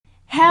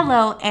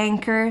Hello,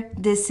 Anchor.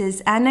 This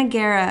is Anna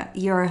Guerra,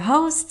 your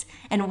host,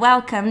 and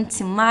welcome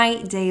to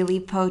my daily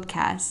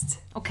podcast.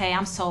 Okay,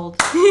 I'm sold.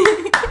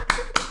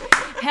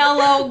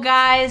 Hello,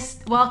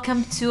 guys.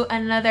 Welcome to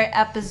another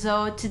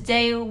episode.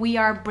 Today, we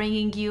are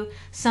bringing you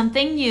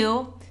something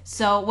new.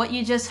 So, what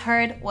you just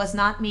heard was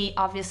not me,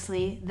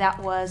 obviously.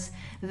 That was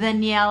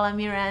Daniela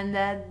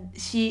Miranda.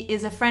 She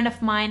is a friend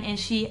of mine, and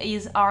she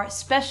is our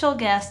special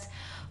guest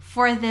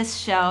for this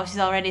show. She's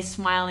already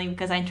smiling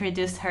because I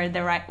introduced her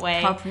the right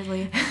way.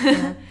 Properly.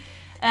 Yeah.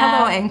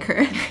 Hello,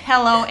 Anchor.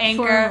 Hello,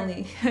 Anchor.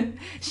 Formally.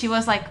 She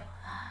was like,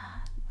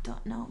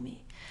 don't know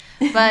me.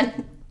 But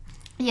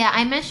yeah,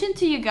 I mentioned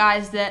to you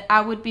guys that I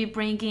would be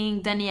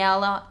bringing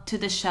Daniela to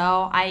the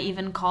show. I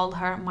even called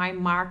her my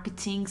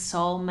marketing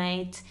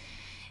soulmate.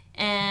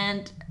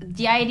 And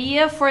the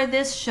idea for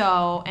this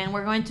show, and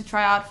we're going to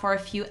try out for a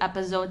few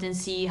episodes and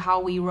see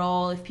how we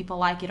roll, if people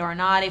like it or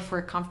not, if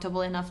we're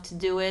comfortable enough to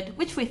do it,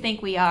 which we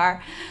think we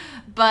are.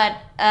 But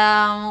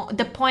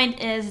the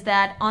point is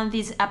that on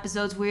these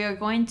episodes, we are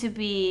going to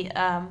be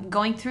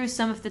going through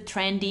some of the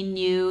trendy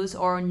news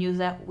or news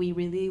that we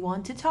really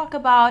want to talk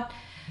about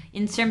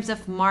in terms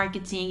of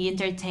marketing,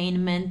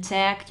 entertainment,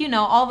 tech,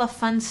 all the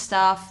fun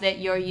stuff that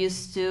you're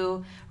used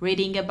to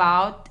reading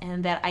about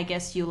and that I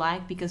guess you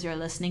like because you're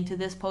listening to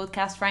this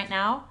podcast right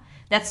now.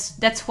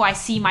 That's who I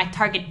see my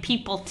target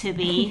people to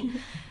be.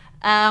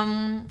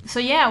 So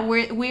yeah,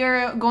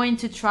 we're going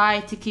to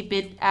try to keep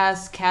it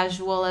as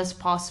casual as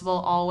possible,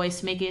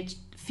 always make it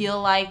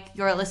feel like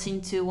you're listening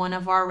to one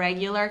of our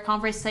regular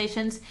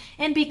conversations.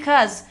 And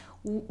because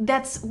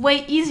that's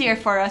way easier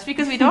for us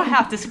because we don't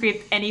have to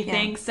script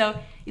anything. Yeah. So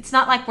it's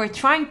not like we're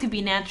trying to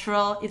be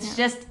natural. It's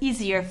just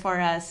easier for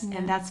us. Yeah.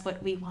 And that's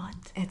what we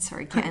want. It's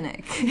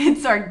organic.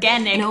 It's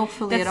organic. And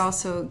hopefully it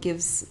also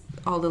gives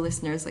all the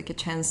listeners like a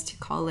chance to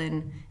call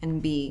in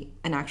and be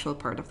an actual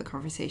part of the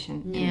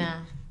conversation.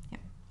 Yeah.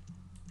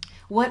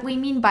 What we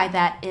mean by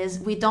that is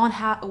we don't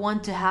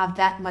want to have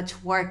that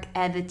much work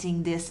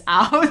editing this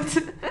out.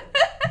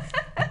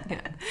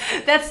 Yeah.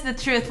 That's the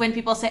truth. When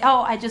people say,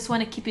 oh, I just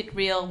want to keep it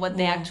real, what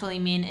they actually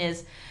mean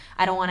is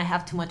I don't want to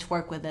have too much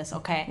work with this,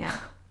 okay? Yeah.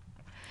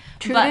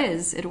 Truth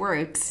is, it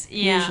works,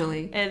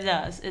 usually. It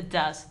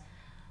does.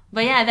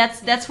 But yeah,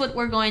 that's what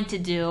we're going to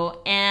do.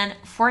 And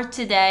for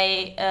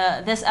today,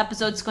 this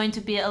episode's going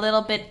to be a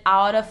little bit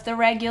out of the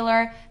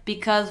regular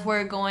because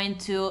we're going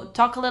to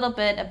talk a little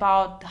bit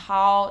about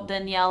how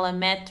Daniela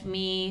met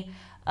me,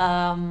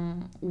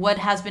 what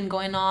has been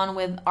going on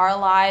with our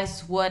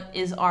lives, what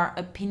is our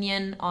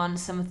opinion on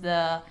some of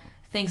the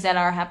things that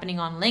are happening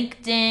on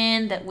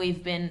LinkedIn that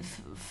we've been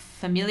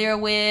familiar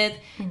with,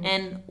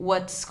 and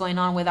what's going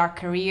on with our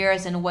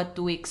careers and what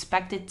do we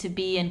expect it to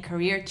be and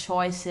career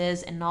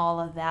choices and all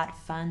of that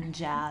fun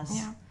jazz.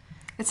 Yeah.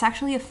 It's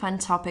actually a fun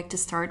topic to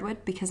start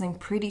with because I'm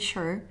pretty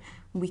sure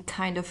we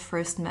kind of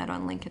first met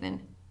on LinkedIn.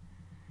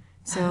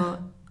 So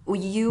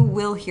you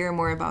will hear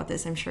more about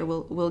this. I'm sure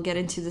we'll get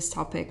into this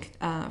topic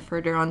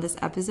further on this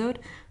episode.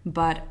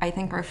 But I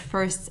think our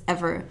first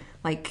ever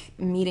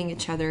meeting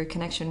each other,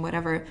 connection,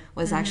 whatever,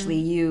 was actually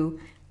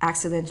you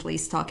accidentally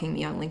stalking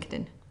me on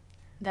LinkedIn.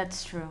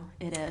 That's true.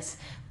 It is.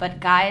 But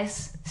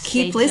guys,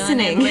 keep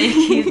listening.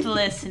 Keep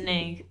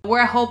listening.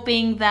 We're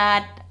hoping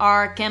that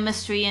our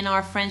chemistry and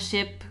our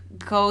friendship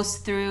goes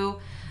through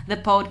the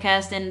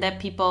podcast and that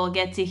people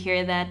get to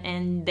hear that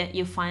and that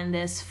you find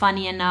this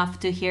funny enough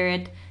to hear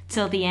it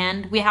till the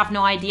end. We have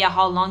no idea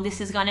how long this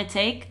is going to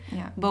take,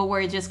 but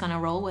we're just going to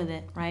roll with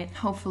it, right?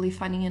 Hopefully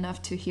funny enough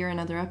to hear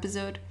another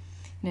episode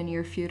in the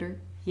near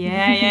future.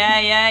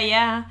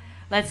 Yeah.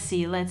 Let's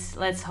see.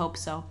 Let's hope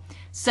so.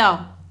 So,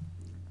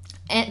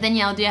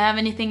 Danielle, do you have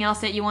anything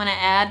else that you want to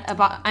add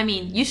about? I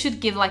mean, you should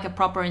give a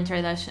proper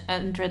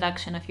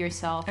introduction of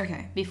yourself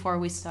before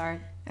we start.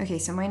 Okay,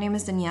 so my name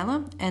is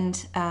Daniela,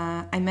 and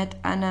I met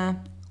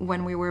Anna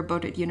when we were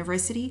both at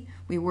university.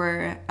 We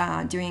were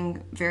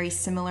doing very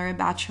similar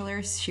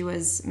bachelors. She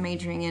was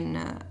majoring in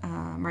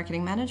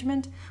marketing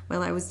management,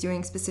 while I was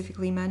doing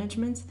specifically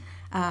management.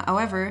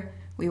 However,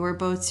 we were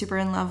both super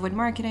in love with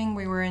marketing.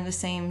 We were in the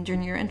same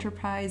junior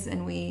enterprise,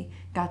 and we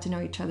got to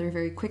know each other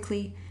very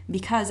quickly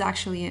because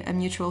actually a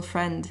mutual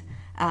friend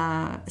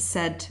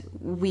said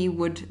we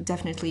would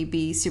definitely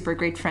be super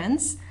great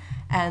friends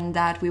and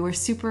that we were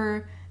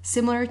super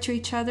similar to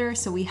each other,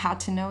 so we had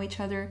to know each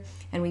other,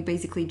 and we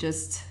basically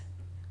just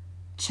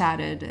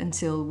chatted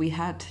until we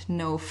had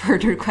no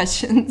further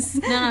questions.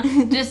 No,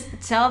 just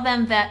tell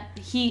them that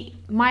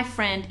my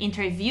friend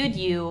interviewed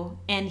you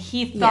and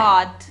he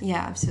thought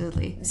yeah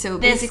absolutely. So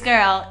this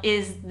girl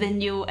is the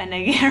new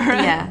Anna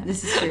Guerra. Yeah,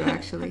 this is true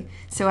actually.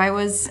 So I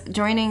was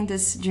joining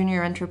this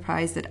junior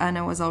enterprise that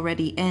Anna was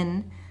already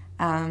in,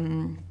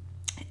 and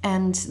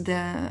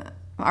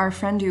our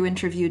friend who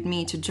interviewed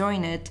me to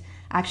join it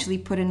actually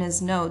put in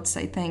his notes,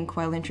 I think,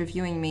 while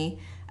interviewing me,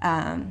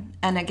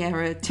 Anna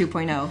Guerra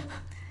 2.0.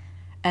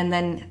 And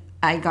then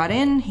I got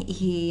in,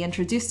 he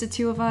introduced the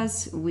two of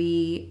us.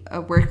 We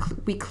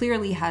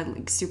clearly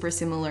had super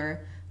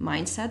similar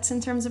mindsets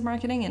in terms of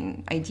marketing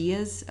and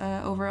ideas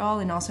overall,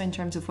 and also in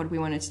terms of what we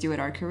wanted to do with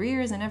our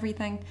careers and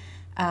everything.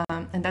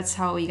 And that's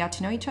how we got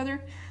to know each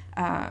other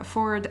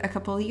for a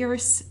couple of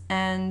years.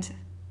 And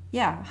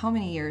yeah, how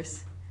many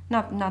years?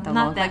 Not that long.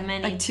 Not that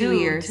many. Like 2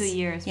 years. 2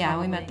 years. Yeah,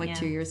 probably, we met like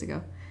 2 years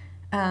ago.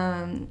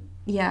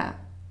 Yeah,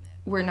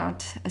 we're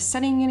not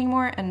studying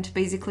anymore. And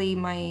basically,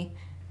 I'm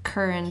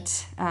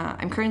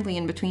currently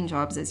in between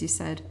jobs, as you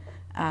said.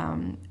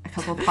 A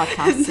couple of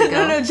podcasts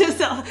ago. No,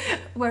 just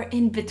we're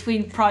in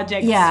between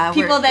projects. Yeah,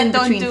 people we're that in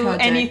don't between do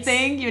projects.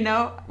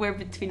 anything, we're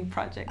between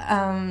projects.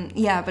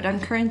 Yeah, but I'm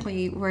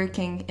currently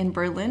working in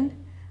Berlin,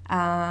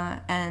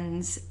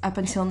 and up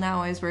until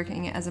now I was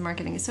working as a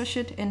marketing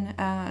associate in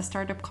a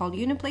startup called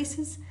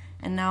Uniplaces,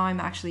 and now I'm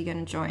actually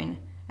going to join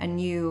a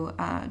new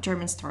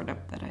German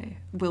startup that I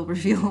will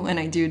reveal when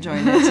I do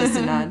join it,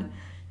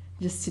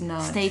 just to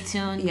not. Stay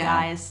tuned,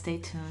 guys. Stay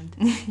tuned.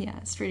 Yeah,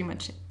 it's pretty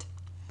much it.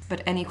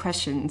 But any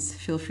questions,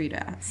 feel free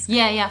to ask.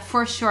 Yeah,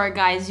 for sure,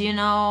 guys. You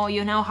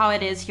know how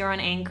it is here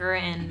on Anchor,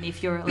 and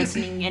if you're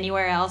listening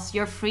anywhere else,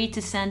 you're free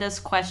to send us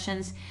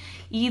questions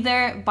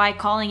either by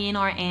calling in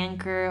our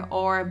Anchor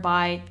or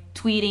by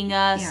tweeting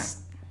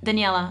us. Yeah.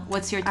 Daniela,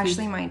 what's your tweet?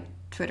 Actually, my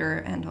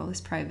Twitter handle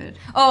is private.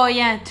 Oh,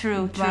 yeah,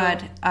 true.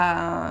 But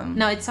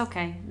no, it's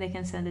okay. They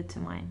can send it to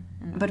mine.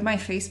 But my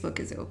Facebook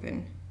is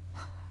open.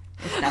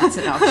 If that's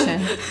an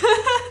option.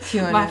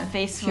 My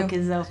Facebook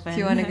is open. If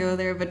you want to go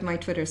there, but my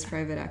Twitter's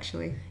private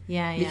actually.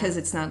 Yeah. Because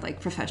it's not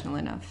like professional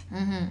enough.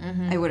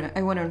 I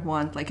wouldn't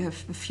want like a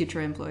future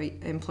employer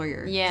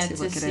to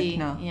look at it.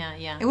 No.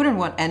 Yeah. I wouldn't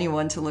want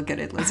anyone to look at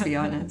it. Let's be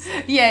honest.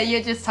 Yeah,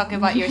 you're just talking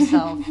about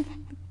yourself.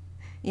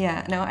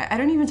 Yeah, no, I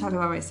don't even talk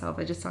about myself.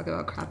 I just talk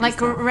about crappy like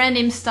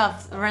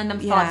stuff. random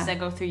thoughts that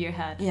go through your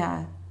head.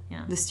 Yeah.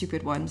 The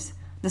stupid ones.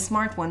 The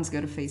smart ones go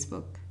to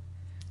Facebook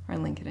or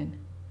LinkedIn.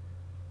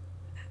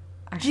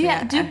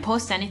 Actually, do you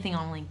post anything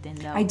on LinkedIn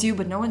though? I do,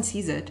 but no one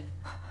sees it.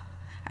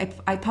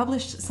 I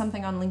published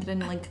something on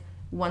LinkedIn like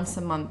once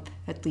a month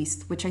at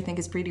least, which I think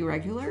is pretty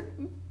regular.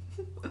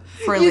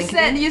 For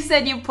LinkedIn. You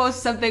said you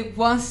post something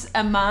once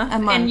a month,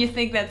 and you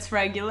think that's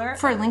regular?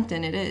 For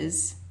LinkedIn, it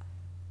is.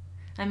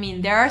 I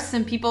mean, there are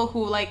some people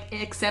who like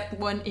accept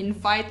one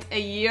invite a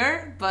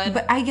year,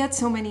 but I get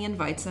so many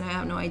invites and I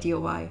have no idea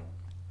why.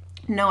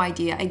 No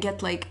idea. I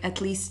get like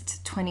at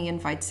least 20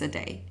 invites a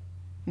day,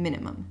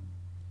 minimum.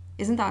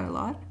 Isn't that a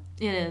lot?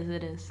 It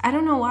is. I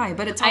don't know why,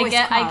 but it's always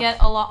I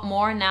get a lot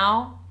more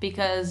now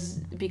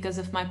because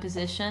of my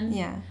position.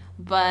 Yeah.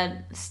 But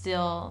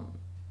still,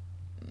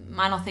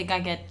 I don't think I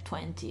get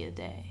 20 a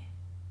day.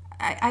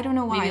 I don't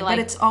know why, Maybe like but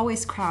it's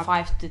always crap.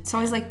 5 to 10. It's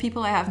always like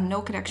people I have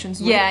no connections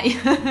with.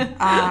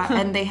 Yeah.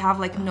 And they have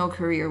like no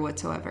career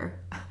whatsoever.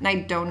 And I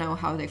don't know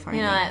how they find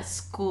it. That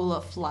school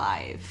of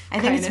life. I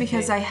think it's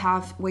because I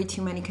have way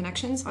too many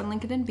connections on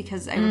LinkedIn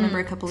because I remember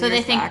a couple years back.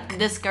 So they think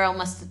this girl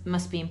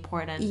must be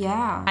important.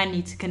 Yeah. I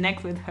need to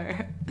connect with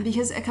her.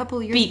 Because a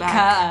couple years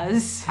back,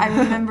 I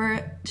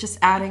remember just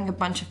adding a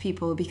bunch of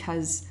people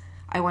because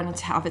I wanted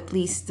to have at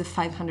least the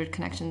 500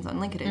 connections on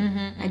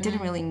LinkedIn. I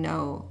didn't really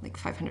know like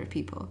 500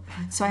 people.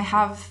 So I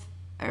have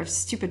a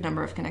stupid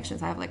number of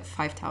connections. I have like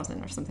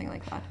 5,000 or something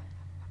like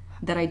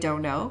that I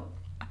don't know.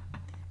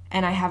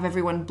 And I have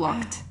everyone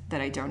blocked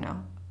that I don't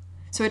know.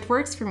 So it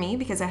works for me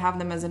because I have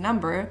them as a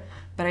number,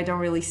 but I don't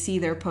really see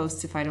their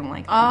posts if I don't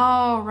like them.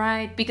 Oh,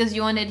 right. Because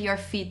you wanted your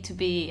feed to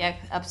be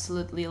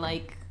absolutely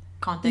like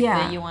content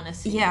that you want to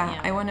see.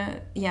 Yeah, I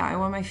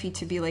want my feed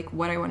to be like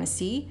what I want to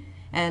see.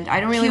 And I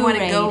don't really want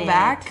to go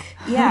back.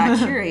 Yeah,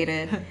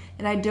 curated.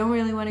 And I don't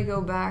really want to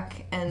go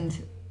back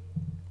and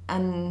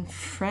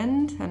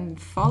unfriend and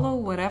follow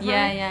whatever.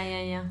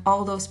 Yeah.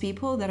 All those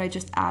people that I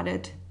just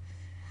added.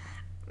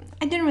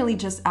 I didn't really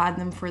just add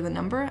them for the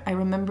number. I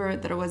remember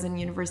that I was in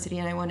university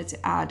and I wanted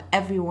to add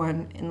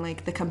everyone in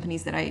like the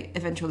companies that I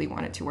eventually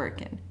wanted to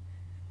work in.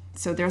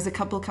 So there's a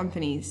couple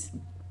companies,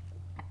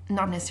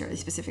 not necessarily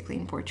specifically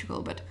in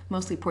Portugal, but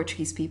mostly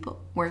Portuguese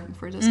people working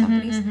for those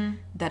companies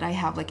that I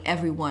have like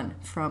everyone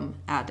from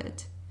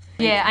added.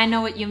 Like, yeah, I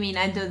know what you mean.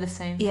 I do the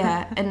same.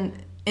 Yeah,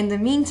 and in the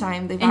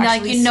meantime, they've and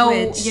actually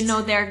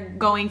switched. They're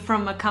going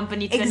from a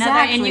company to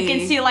another, and you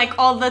can see like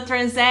all the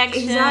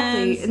transactions.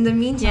 Exactly. In the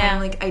meantime,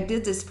 like I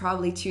did this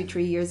probably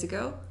 2-3 years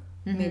ago,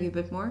 maybe a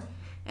bit more.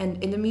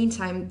 And in the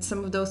meantime,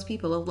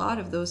 a lot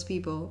of those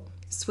people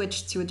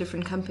switched to a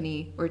different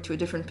company or to a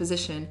different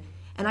position,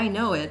 and I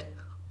know it.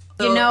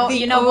 You know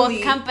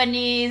both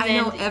companies. I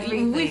know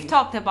everything. We've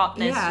talked about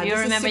this. Yeah, you this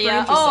remember? is super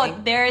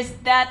interesting. There's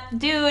that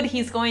dude.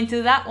 He's going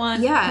to that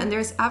one. Yeah, and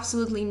there's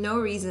absolutely no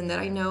reason that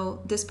I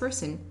know this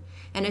person,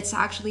 and it's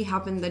actually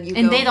happened that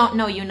they don't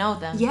know you know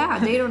them. Yeah,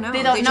 they don't know.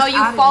 They don't know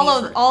you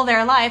followed all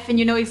their life, and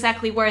you know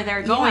exactly where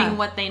they're going,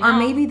 what they know. Or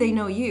maybe they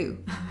know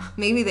you.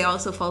 Maybe they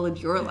also followed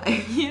your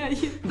life. Yeah.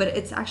 But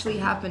it's actually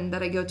happened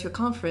that I go to a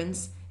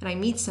conference and I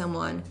meet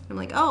someone. I'm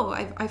like, oh,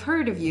 I've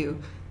heard of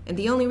you. And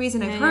the only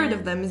reason I've heard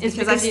of them is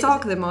because I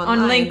stalk them online.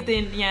 On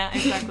LinkedIn, yeah,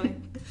 exactly.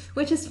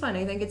 Which is fun.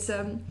 I think it's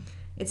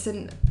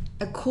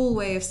a cool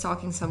way of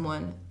stalking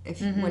someone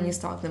when you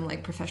stalk them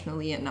like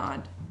professionally and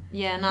not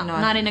Yeah,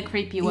 not in a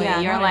creepy way. Yeah,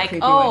 You're not in a like,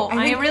 creepy oh, way.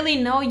 I think- really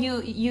know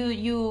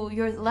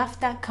you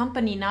left that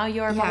company. Now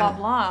you're blah Yeah. blah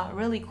blah.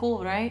 Really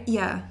cool, right?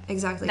 Yeah,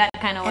 exactly. That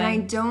kind of And I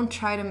way. don't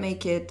try to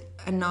make it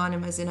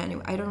anonymous in any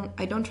way.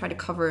 I don't try to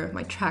cover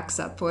my tracks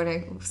up when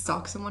I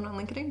stalk someone on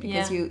LinkedIn,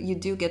 because Yeah. you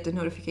do get the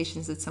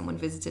notifications that someone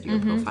visited your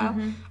profile.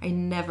 I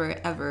never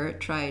ever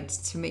tried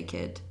to make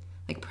it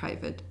like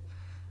private.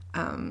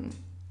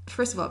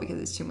 First of all, because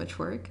it's too much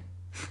work.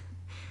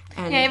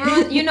 And Yeah,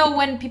 everyone, you know,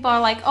 when people are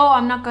like, "Oh,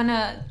 I'm not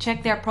gonna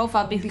check their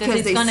profile because Because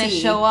it's they gonna see.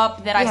 show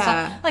up that I Yeah,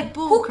 saw." Like,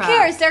 bull who crap.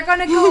 cares? They're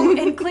gonna go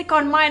and click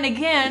on mine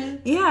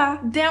again. yeah,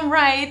 Damn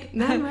right.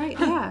 damn right,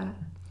 yeah.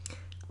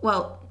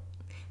 Well,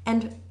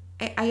 and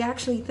I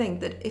actually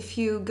think that if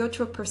you go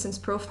to a person's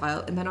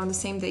profile and then on the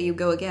same day you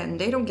go again,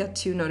 they don't get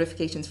 2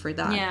 notifications for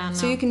that. Yeah,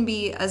 So no. you can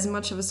be as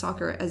much of a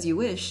stalker as you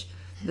wish,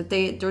 that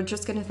they're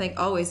just gonna think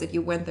always that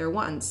you went there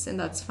once, and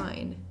that's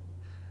fine.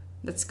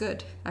 That's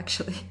good,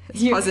 actually.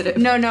 It's positive.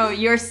 No,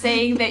 you're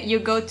saying that you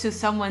go to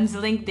someone's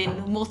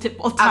LinkedIn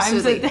multiple times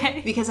Absolutely. a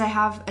day. Because I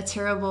have a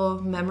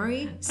terrible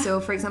memory. So,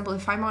 for example,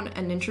 if I'm on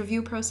an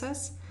interview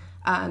process,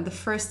 the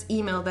first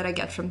email that I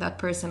get from that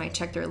person, I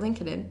check their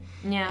LinkedIn.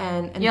 Yeah.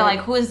 And You're then- like,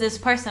 who is this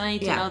person? I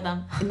need to know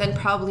them. And then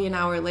probably an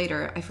hour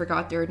later, I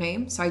forgot their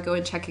name. So I go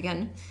and check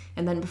again.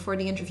 And then before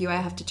the interview, I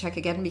have to check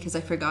again because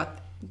I forgot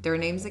their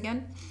names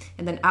again.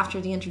 And then after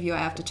the interview, I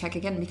have to check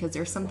again because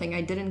there's something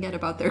I didn't get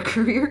about their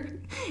career.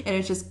 And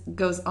it just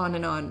goes on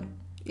and on.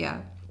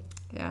 Yeah.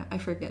 Yeah, I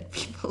forget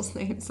people's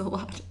names a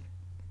lot.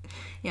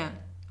 Yeah.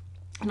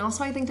 And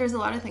also, I think there's a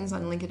lot of things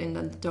on LinkedIn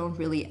that don't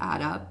really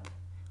add up,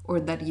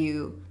 or that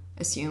you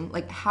assume.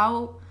 Like,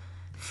 how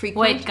frequent...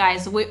 Wait,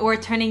 guys, we're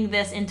turning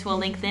this into a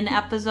LinkedIn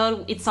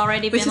episode. It's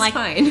already Which been is like...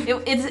 fine.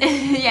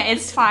 Yeah,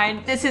 it's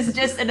fine. This is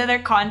just another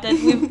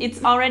content.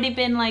 It's already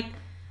been like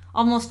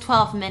almost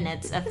 12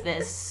 minutes of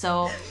this.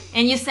 So,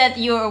 and you said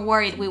you were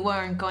worried we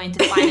weren't going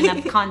to find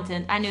enough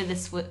content. I knew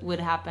this would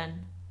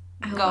happen.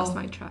 I Go. lost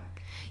my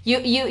track.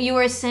 You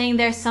were saying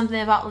there's something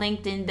about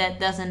LinkedIn that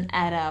doesn't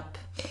add up.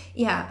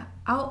 Yeah.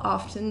 How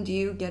often do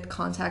you get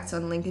contacts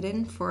on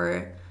LinkedIn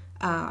for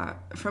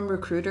from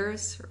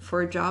recruiters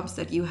for jobs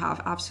that you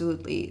have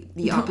absolutely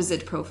the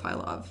opposite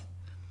profile of?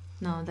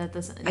 No, that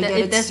doesn't. I get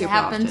it this super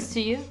happens often.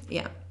 to you.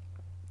 Yeah.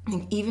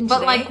 Like, even But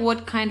today, like,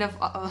 what kind of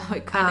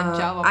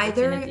job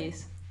either-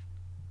 opportunities?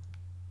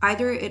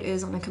 either it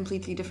is on a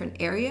completely different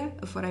area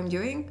of what I'm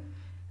doing,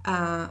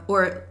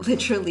 or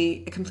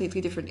literally a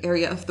completely different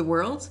area of the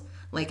world.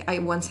 Like, I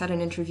once had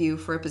an interview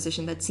for a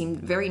position that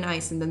seemed very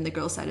nice, and then the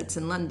girl said it's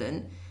in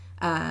London.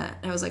 And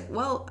I was like,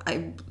 well,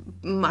 I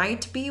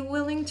might be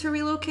willing to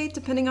relocate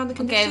depending on the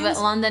conditions. Okay,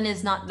 but London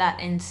is not that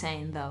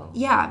insane though.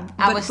 Yeah,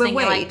 I was thinking,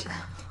 wait. like-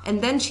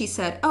 And then she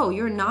said, oh,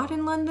 you're not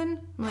in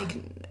London? I'm like,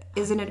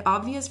 isn't it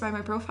obvious by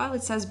my profile?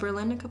 It says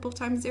Berlin a couple of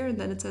times there, and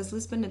then it says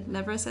Lisbon. It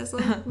never says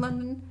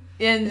London.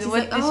 And And she's what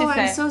like, did oh, she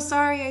say? I'm so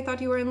sorry. I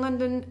thought you were in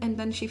London. And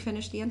then she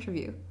finished the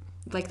interview.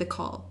 Like the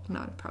call,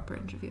 not a proper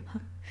interview.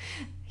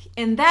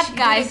 And that, She did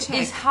a guys,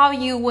 check. is how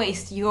you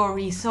waste your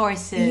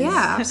resources.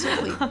 Yeah,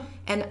 absolutely.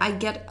 And I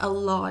get a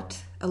lot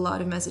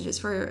of messages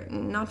for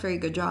not very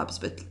good jobs,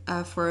 but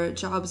for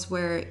jobs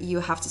where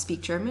you have to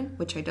speak German,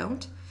 which I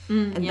don't.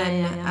 And yeah,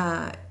 then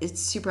yeah.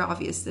 it's super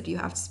obvious that you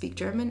have to speak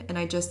German, and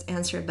I just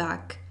answer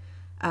back,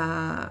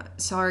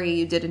 sorry,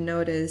 you didn't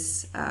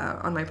notice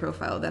on my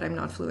profile that I'm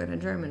not fluent in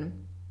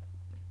German,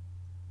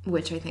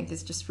 which I think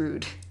is just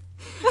rude.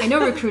 I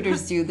know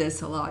recruiters do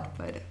this a lot,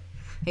 but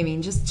I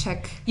mean, just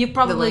check. You the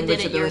probably language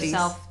did it abilities.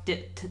 yourself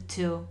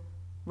too,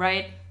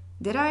 right?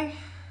 Did I?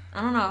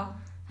 I don't know.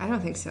 I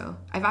don't think so.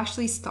 I've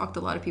actually stalked a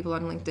lot of people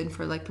on LinkedIn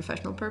for like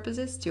professional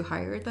purposes to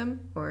hire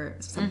them or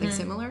something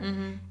similar.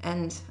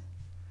 And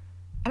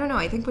I don't know,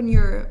 I think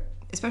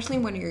especially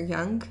when you're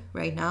young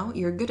right now,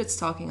 you're good at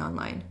stalking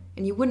online.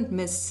 And you wouldn't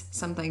miss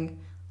something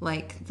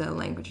like the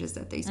languages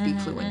that they speak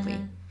fluently.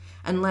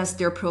 Unless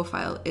their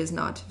profile is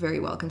not very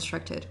well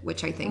constructed,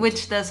 which I think...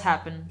 Which does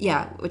happen.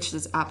 Yeah, which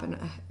does happen.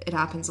 It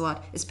happens a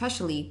lot.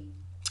 Especially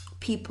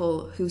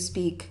people who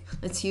speak,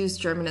 let's use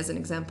German as an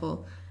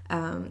example,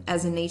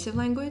 as a native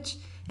language,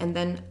 and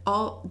then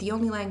the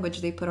only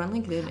language they put on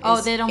LinkedIn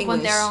is they don't English.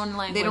 put their own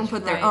language. They don't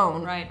put their Right,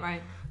 own,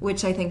 Right.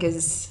 which I think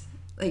is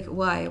like,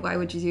 why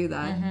would you do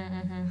that?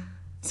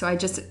 So I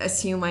just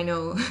assume I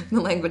know the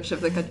language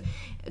of the country.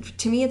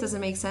 To me, it doesn't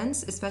make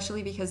sense,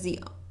 especially because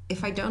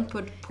if I don't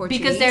put Portuguese,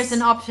 Because there's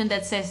an option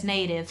that says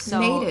native, so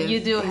Native, you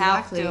do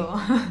exactly. have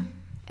to.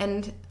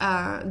 And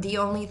the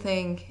only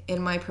thing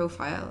in my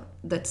profile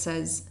that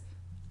says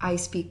I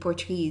speak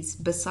Portuguese,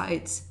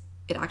 besides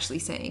it actually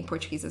saying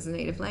Portuguese as a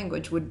native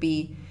language, would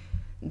be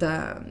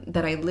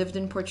that I lived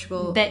in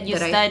Portugal, That you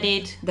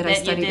studied, that I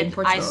studied you did in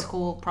Portugal. high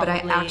school, but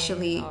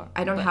probably.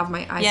 I don't have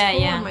my high Yeah,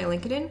 school yeah. on my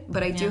LinkedIn,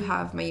 but I do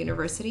have my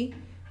university,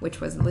 which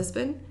was in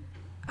Lisbon.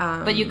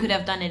 But you could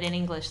have done it in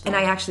English, though. And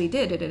I actually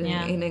did it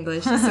Yeah. in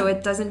English, so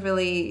it doesn't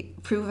really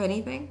prove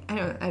anything. I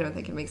don't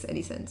think it makes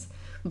any sense.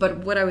 But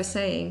what I was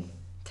saying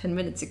 10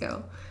 minutes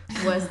ago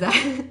was that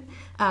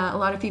a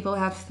lot of people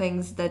have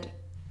things that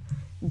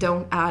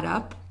don't add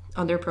up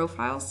on their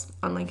profiles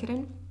on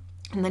LinkedIn.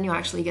 and then you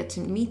actually get to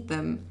meet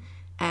them,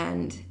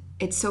 and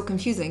it's so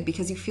confusing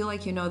because you feel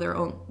like you know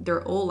their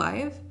whole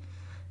life,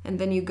 and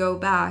then you go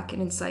back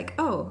and it's like,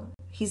 oh,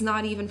 he's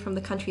not even from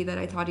the country that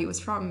I thought he was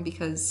from,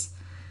 because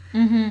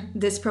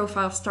this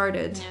profile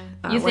started You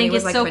when he think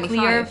was it's like so 25.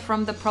 clear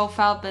from the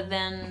profile, but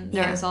then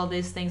there's all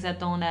these things that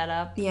don't add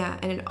up. Yeah,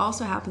 and it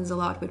also happens a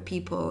lot with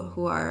people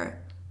who are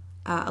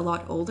a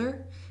lot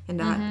older and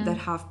that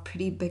have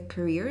pretty big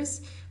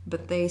careers,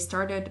 but they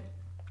started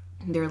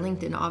their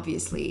LinkedIn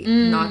obviously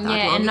not that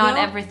long and ago. not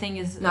everything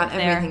is Not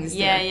there. everything is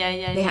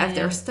there. They have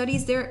their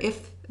studies there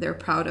if they're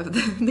proud of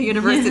the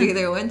university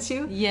they went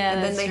to. Yeah,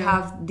 and then they true.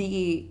 have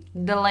the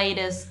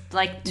latest,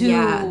 like two,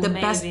 the maybe.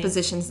 best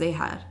positions they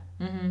had.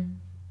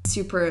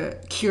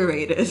 Super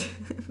curated.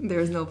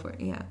 There's no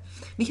point. Yeah,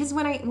 because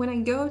when I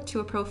go to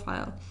a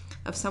profile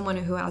of someone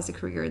who has a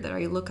career that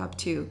I look up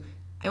to,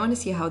 I want to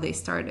see how they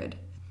started.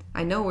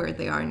 I know where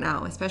they are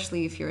now,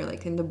 especially if you're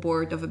like in the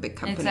board of a big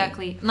company.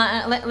 Exactly.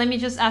 Let me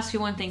just ask you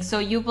one thing. So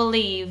you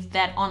believe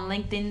that on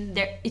LinkedIn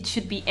it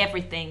should be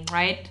everything,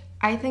 right?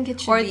 I think it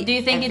should be. Or do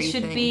you think everything. it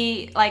should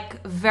be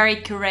like very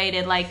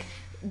curated? Like,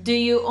 do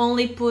you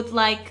only put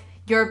like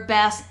your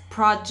best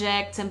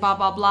projects and blah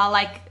blah blah?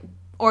 Like,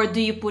 or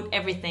do you put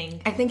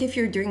everything? I think if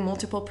you're doing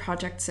multiple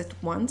projects at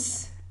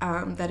once,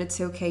 that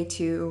it's okay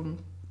to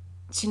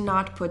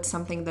not put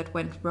something that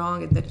went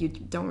wrong and that you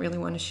don't really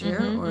want to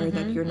share or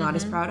that you're not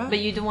as proud of. But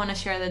you do want to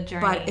share the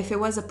journey. But if it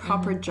was a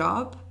proper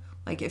job,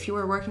 like if you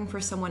were working for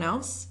someone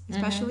else,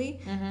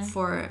 especially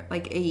for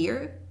like a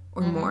year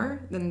or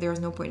more, then there's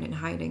no point in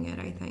hiding it,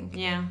 I think.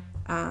 Yeah.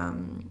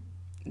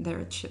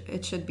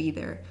 It should be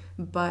there.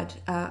 But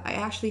I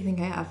actually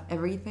think I have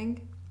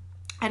everything.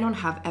 I don't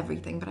have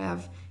everything, but I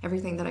have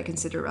everything that I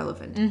consider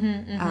relevant.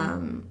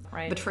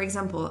 Right. But for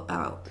example,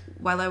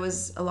 while I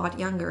was a lot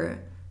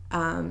younger,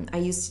 I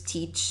used to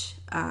teach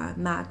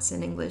maths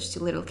and English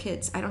to little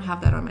kids. I don't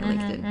have that on my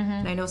LinkedIn.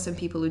 And I know some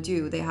people who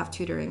do. They have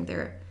tutoring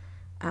there.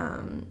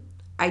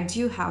 I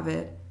do have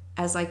it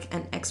as like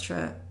an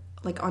extra,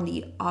 like on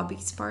the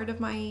hobbies part of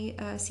my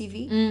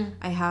CV.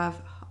 I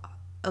have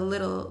a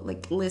little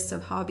like list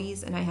of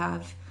hobbies, and I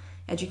have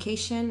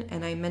education,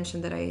 and I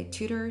mentioned that I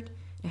tutored.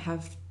 I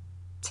have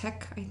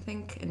tech, I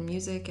think, and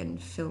music and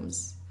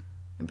films,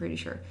 I'm pretty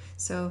sure.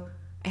 So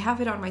I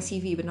have it on my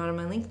CV but not on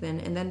my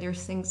LinkedIn, and then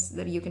there's things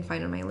that you can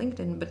find on my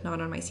LinkedIn but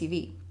not on my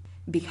CV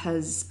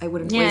because I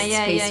wouldn't waste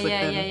space with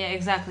them. Yeah,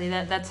 exactly.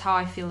 That's how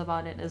I feel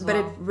about it as but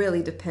well. But it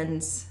really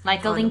depends.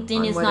 Like a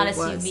LinkedIn is not a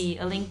was. CV.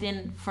 A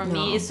LinkedIn for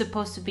me is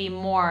supposed to be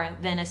more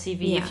than a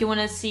CV. Yeah. If you want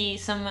to see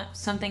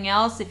something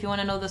else, if you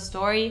want to know the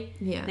story,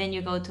 then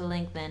you go to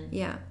LinkedIn.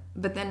 Yeah,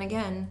 but then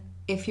again,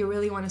 if you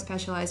really want to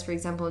specialize, for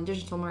example, in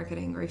digital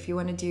marketing, or if you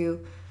want to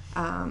do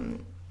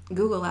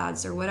Google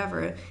ads or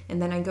whatever,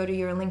 and then I go to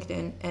your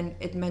LinkedIn and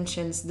it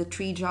mentions the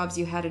 3 jobs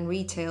you had in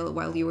retail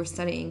while you were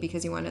studying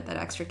because you wanted that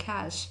extra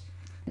cash.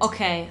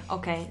 Okay.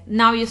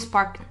 Now you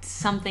sparked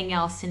something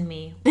else in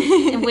me,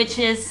 which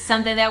is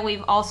something that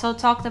we've also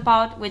talked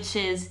about, which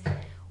is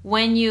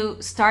when you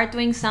start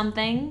doing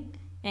something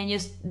and you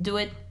do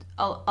it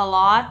a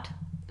lot,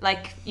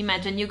 like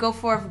imagine you go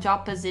for a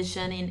job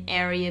position in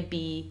area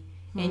B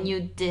and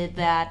you did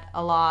that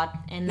a lot,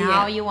 and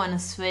now you want to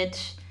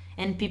switch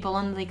and people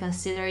only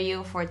consider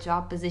you for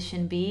job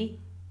position B.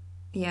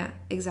 Yeah,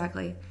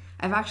 exactly.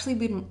 I've actually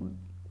been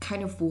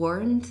kind of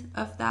warned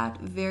of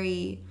that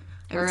very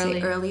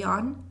early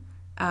on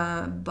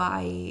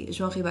by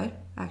João Ribeiro,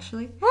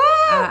 actually.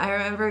 I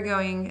remember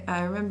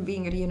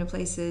being at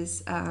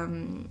Uniplaces.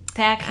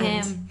 Tag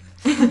him.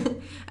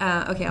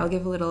 Okay, I'll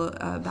give a little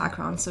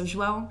background. So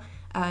João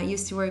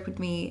used to work with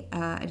me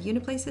at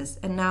Uniplaces,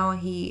 and now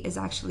he is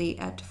actually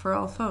at For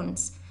All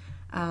Phones,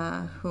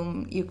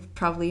 whom you've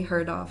probably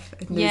heard of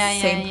in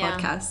this same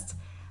podcast.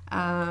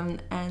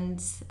 And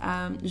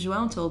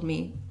João told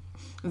me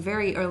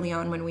very early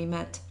on when we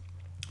met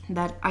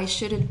that I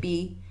shouldn't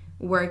be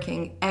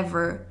working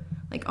ever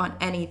like on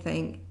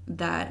anything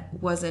that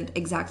wasn't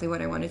exactly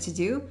what I wanted to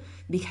do,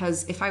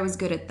 because if I was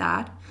good at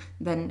that,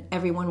 then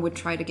everyone would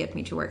try to get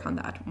me to work on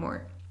that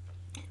more.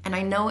 And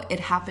I know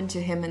it happened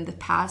to him in the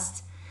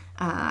past.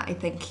 I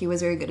think he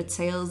was very good at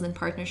sales and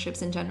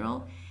partnerships in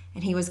general,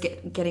 and he was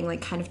getting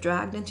like kind of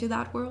dragged into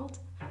that world,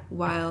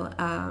 while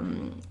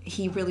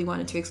he really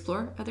wanted to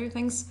explore other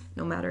things,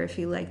 no matter if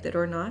he liked it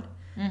or not.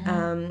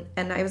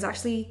 And I was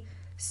actually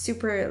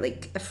super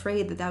like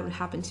afraid that would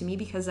happen to me,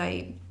 because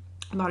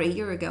about a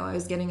year ago I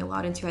was getting a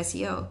lot into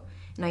SEO,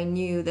 and I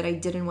knew that I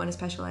didn't want to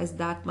specialize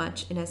that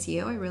much in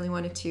SEO. I really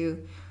wanted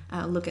to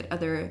look at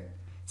other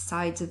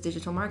sides of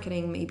digital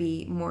marketing,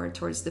 maybe more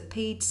towards the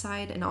paid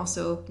side, and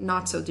also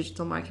not so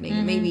digital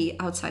marketing, maybe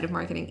outside of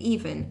marketing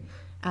even.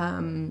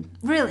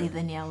 Really,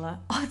 Daniela?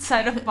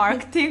 Outside of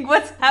marketing?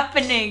 What's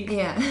happening?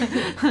 Yeah.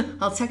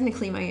 Well,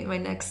 technically my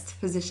next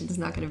position is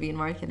not going to be in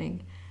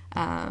marketing,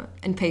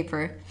 in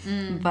paper,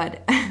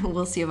 but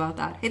we'll see about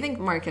that. I think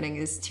marketing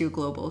is too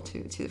global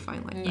to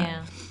define like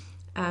that.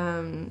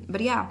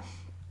 But yeah,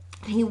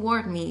 he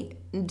warned me,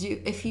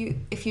 if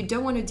you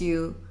don't want to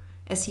do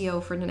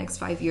SEO for the next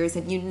 5 years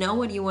and you know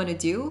what you want to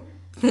do,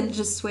 then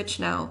just switch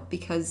now,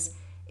 because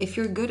if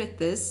you're good at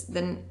this,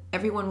 then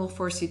everyone will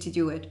force you to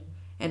do it,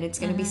 and it's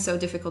going to be so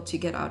difficult to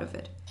get out of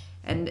it.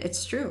 And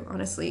it's true,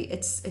 honestly.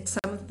 It's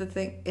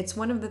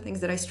one of the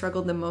things that I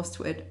struggle the most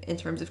with in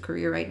terms of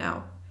career right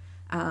now.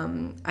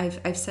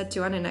 I've said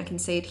to Anna, and I can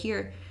say it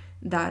here,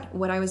 that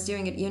what I was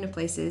doing at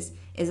Uniplaces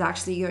is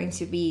actually going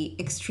to be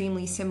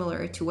extremely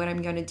similar to what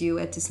I'm going to do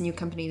at this new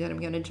company that I'm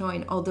going to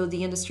join, although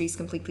the industry is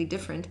completely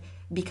different,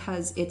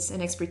 because it's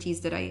an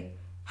expertise that I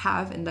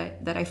have and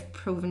that I've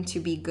proven to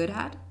be good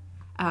at.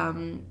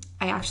 I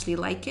actually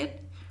like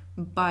it,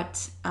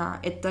 but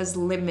it does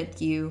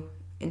limit you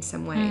in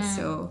some way.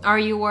 So are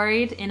you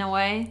worried in a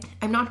way?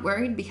 I'm not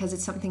worried, because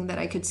it's something that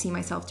I could see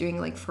myself doing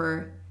like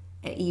for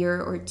a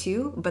year or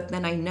two, but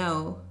then I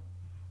know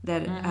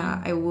that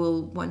I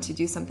will want to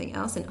do something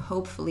else, and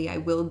hopefully I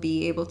will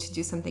be able to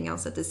do something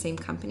else at the same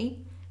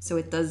company. So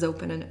it does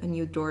open a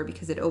new door,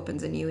 because it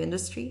opens a new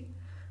industry.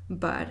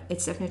 But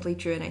it's definitely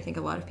true, and I think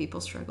a lot of people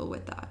struggle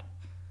with that,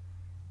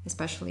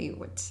 especially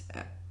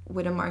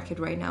with a market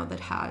right now that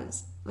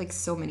has like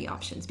so many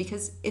options.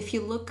 Because if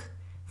you look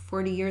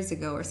 40 years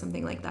ago or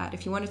something like that,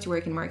 if you wanted to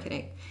work in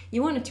marketing,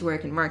 you wanted to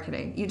work in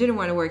marketing. You didn't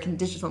want to work in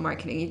digital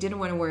marketing. You didn't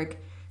want to work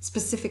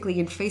specifically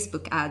in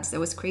Facebook ads. That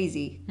was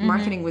crazy.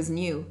 Marketing was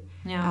new.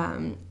 Yeah.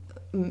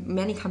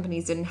 Many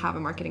companies didn't have a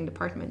marketing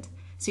department.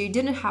 So you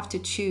didn't have to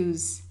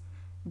choose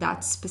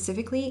that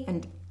specifically,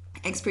 and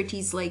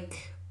expertise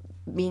like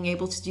being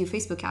able to do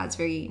Facebook ads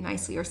very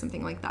nicely or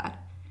something like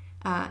that.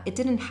 It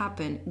didn't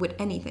happen with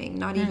anything,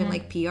 not even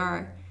like PR.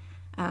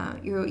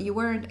 You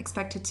weren't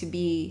expected to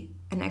be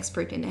an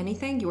expert in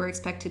anything. You were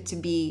expected to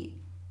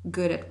be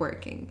good at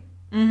working.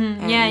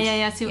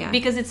 So,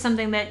 because it's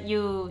something that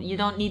you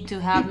don't need to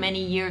have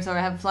many years or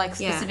have like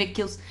specific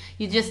skills.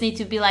 You just need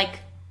to be like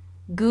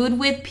good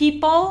with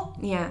people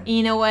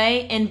in a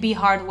way, and be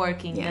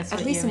hardworking. That's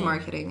at least in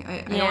marketing.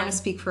 I don't want to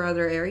speak for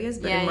other areas,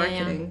 but in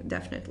marketing,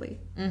 definitely.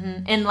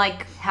 And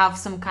like have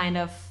some kind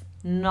of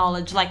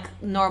knowledge, like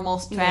normal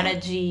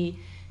strategy,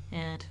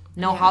 and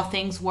know how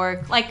things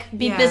work, like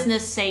be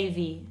business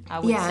savvy, I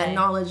would say.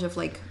 Knowledge of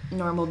like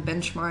normal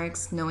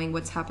benchmarks, knowing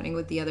what's happening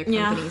with the other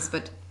companies,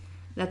 but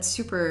that's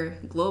super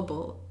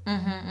global.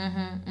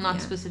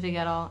 Not specific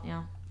at all.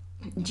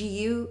 Do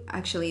you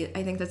actually,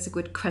 I think that's a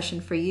good question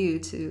for you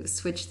to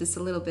switch this a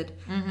little bit,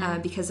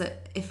 because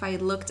if I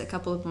looked a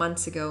couple of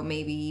months ago,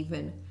 maybe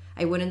even,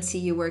 I wouldn't see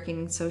you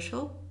working in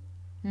social.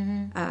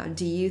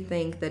 Do you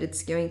think that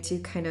it's going to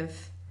kind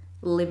of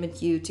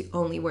limit you to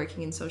only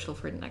working in social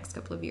for the next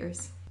couple of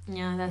years?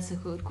 Yeah, that's a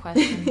good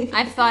question.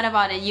 I've thought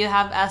about it. You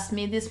have asked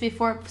me this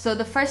before. So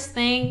the first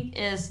thing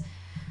is,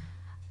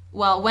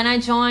 well, when I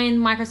joined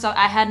Microsoft,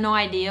 I had no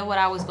idea what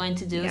I was going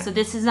to do. So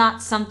this is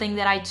not something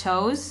that I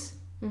chose,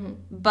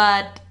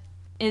 but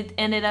it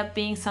ended up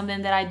being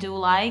something that I do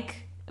like,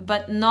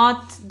 but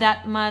not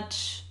that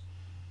much,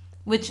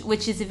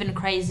 which is even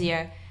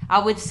crazier. I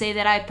would say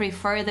that I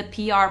prefer the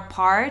PR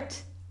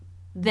part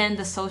than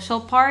the social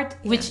part,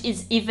 which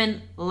is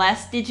even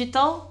less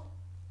digital.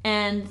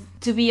 And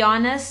to be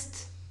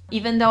honest,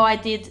 even though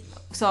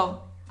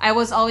I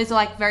was always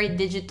like very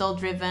digital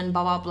driven,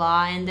 blah, blah,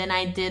 blah. And then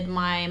I did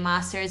my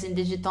master's in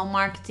digital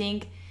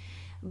marketing.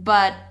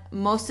 But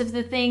most of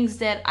the things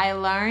that I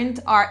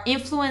learned are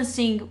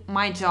influencing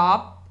my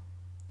job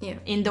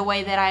in the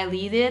way that I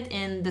lead it,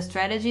 in the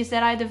strategies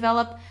that I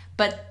develop.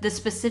 But the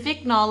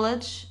specific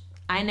knowledge,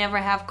 I never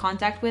have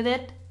contact with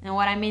it. And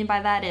what I mean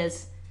by that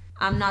is,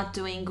 I'm not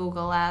doing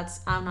Google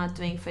ads. I'm not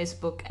doing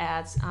Facebook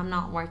ads. I'm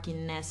not working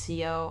in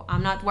SEO.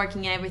 I'm not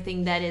working in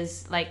everything that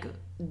is like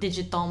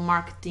digital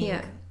marketing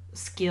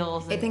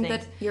skills and I think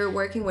things. that you're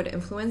working with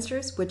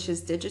influencers, which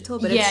is digital,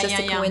 but it's just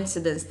a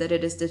coincidence that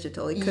it is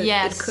digital. It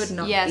could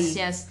not be.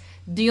 Yes.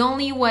 The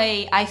only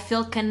way I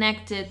feel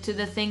connected to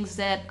the things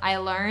that I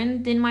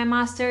learned in my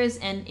master's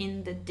and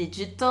in the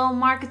digital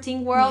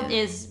marketing world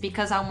is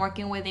because I'm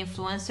working with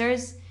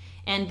influencers,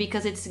 and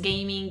because it's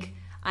gaming,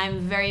 I'm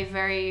very,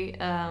 very...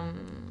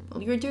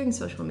 well, you're doing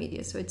social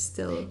media, so it's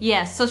still...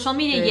 Yes, social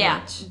media,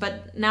 much.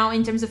 But now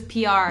in terms of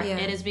PR,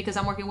 it is because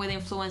I'm working with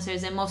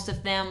influencers, and most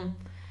of them,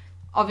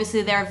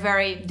 obviously, they're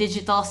very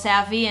digital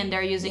savvy, and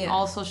they're using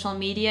all social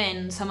media,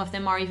 and some of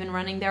them are even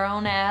running their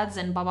own ads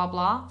and blah, blah,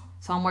 blah.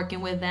 So I'm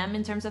working with them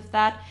in terms of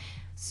that.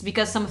 It's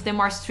because some of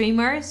them are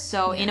streamers,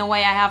 so in a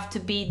way I have to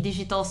be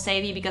digital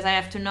savvy, because I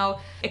have to know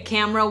a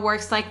camera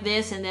works like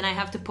this, and then I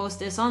have to post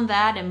this on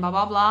that, and blah,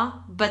 blah, blah.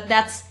 But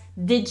that's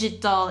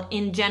digital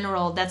in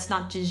general. That's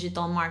not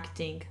digital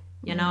marketing,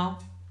 you know?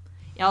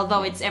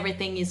 Although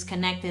everything is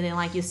connected, and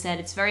like you said,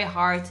 it's very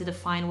hard to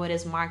define what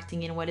is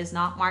marketing and what is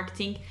not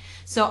marketing.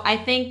 So I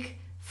think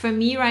for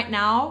me right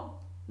now,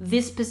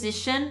 this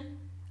position,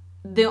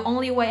 the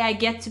only way I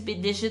get to be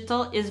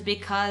digital is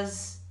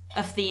because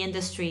of the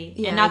industry,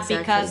 and not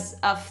because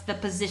of the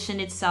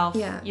position itself.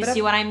 You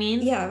see what I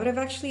mean? Yeah, but I've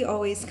actually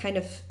always kind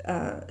of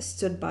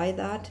stood by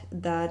that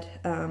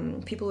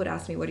people would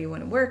ask me, what do you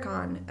want to work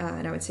on?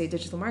 And I would say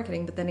digital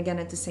marketing. But then again,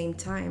 at the same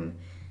time,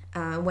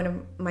 one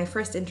of my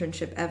first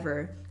internship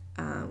ever,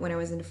 when I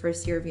was in the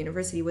first year of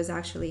university, was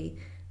actually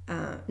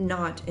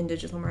not in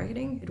digital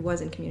marketing. It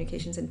was in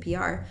communications and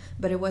PR,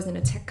 but it was in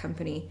a tech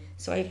company.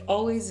 So I've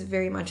always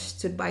very much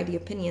stood by the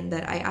opinion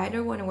that I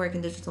either want to work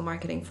in digital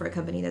marketing for a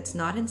company that's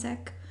not in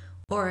tech,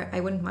 or I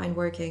wouldn't mind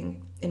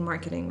working in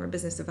marketing or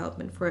business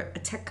development for a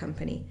tech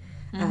company,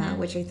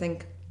 which I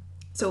think.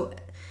 So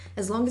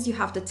as long as you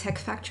have the tech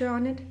factor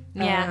on it,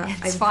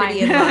 it's I'm fine.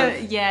 pretty in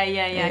love. Yeah.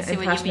 I see I'm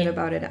what passionate you mean.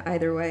 about it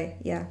either way.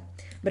 Yeah.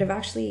 But I've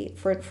actually,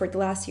 for the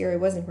last year, I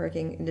wasn't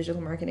working in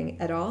digital marketing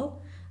at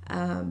all.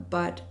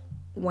 But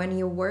when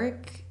you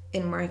work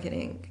in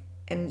marketing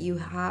and you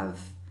have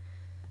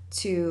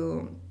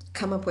to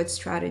come up with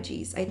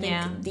strategies, I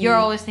think you're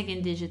always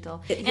thinking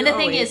digital. And the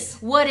thing is,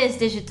 what is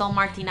digital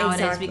marketing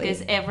nowadays? Exactly.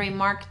 Because every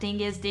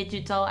marketing is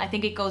digital. I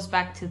think it goes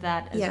back to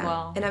that as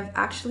well. And I've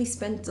actually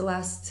spent the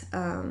last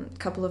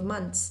couple of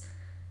months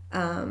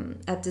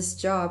at this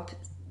job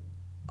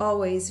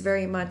always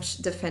very much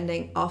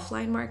defending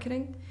offline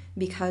marketing,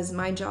 because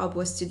my job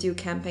was to do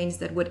campaigns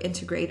that would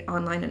integrate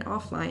online and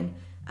offline.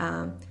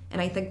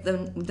 And I think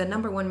the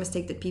number one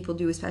mistake that people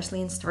do,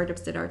 especially in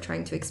startups that are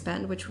trying to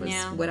expand, which was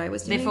what I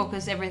was doing. They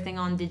focus everything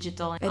on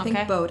digital. I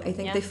think both. I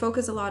think they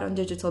focus a lot on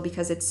digital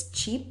because it's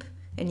cheap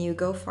and you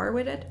go far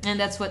with it. And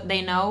that's what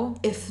they know.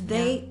 If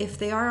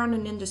they are on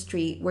an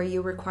industry where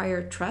you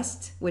require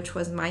trust, which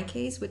was my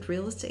case with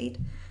real estate,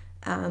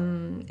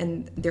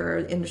 and there are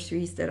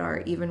industries that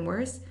are even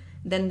worse,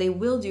 then they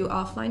will do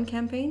offline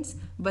campaigns,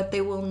 but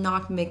they will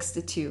not mix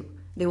the two.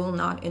 They will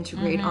not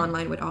integrate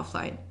online with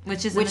offline,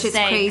 which is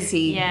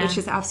crazy. Which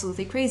is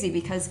absolutely crazy,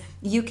 because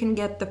you can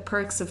get the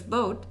perks of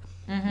both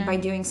by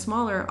doing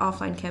smaller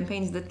offline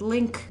campaigns that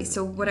link.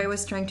 So what I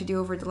was trying to do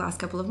over the last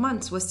couple of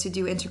months was to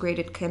do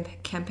integrated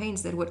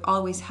campaigns that would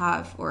always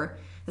have, or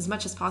as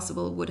much as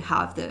possible would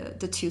have,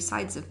 the two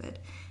sides of it.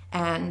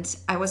 And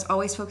I was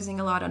always focusing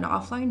a lot on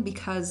offline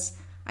because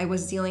I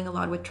was dealing a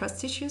lot with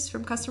trust issues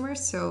from customers.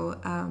 So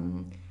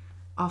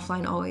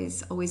offline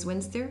always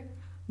wins there.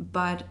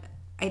 But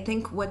I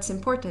think what's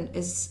important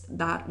is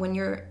that when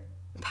you're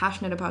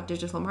passionate about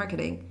digital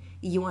marketing,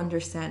 you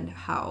understand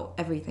how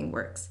everything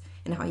works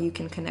and how you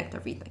can connect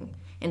everything,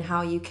 and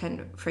how you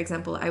can, for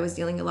example, I was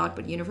dealing a lot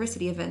with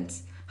university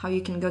events, how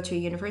you can go to a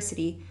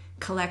university,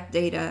 collect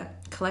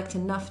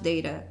enough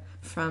data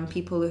from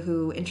people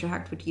who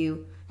interact with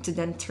you to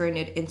then turn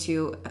it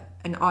into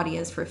an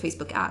audience for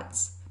Facebook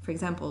ads, for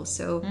example.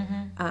 So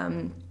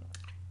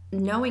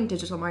knowing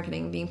digital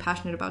marketing, being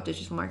passionate about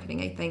digital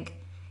marketing, I think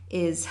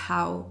is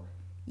how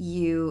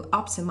you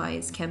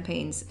optimize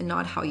campaigns and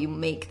not how you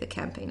make the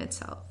campaign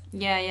itself.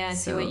 I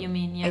see what you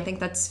mean. I think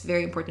that's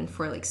very important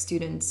for like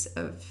students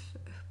of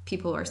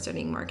people who are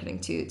studying marketing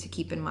to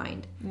keep in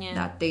mind,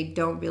 that they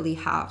don't really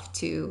have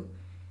to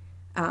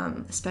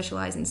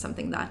specialize in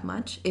something that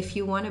much. If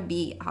you want to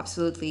be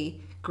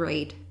absolutely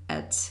great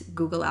at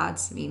Google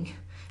Ads, I mean,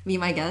 be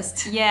my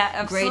guest. Yeah,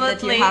 absolutely. Great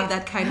that you have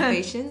that kind of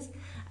patience.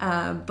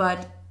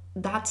 But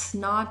that's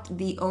not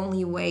the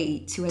only way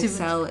to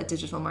excel at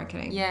digital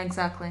marketing. Yeah,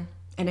 exactly.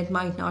 And it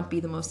might not be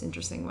the most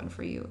interesting one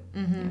for you.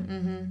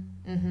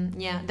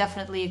 Yeah,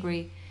 definitely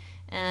agree.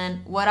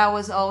 And what I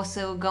was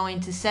also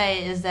going to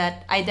say is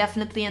that I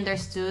definitely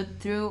understood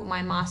through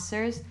my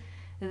master's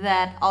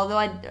that although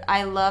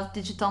I love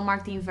digital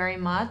marketing very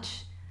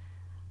much,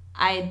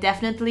 I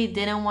definitely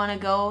didn't want to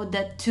go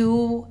the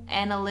too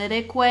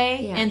analytic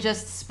way and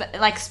just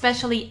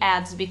especially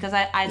ads, because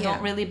I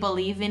don't really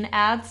believe in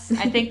ads.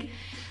 I think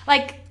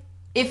like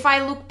if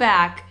I look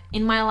back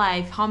in my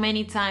life, how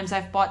many times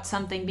I've bought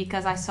something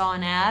because I saw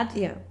an ad.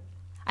 Yeah.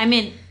 I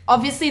mean,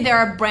 obviously there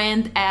are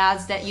brand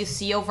ads that you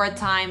see over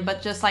time,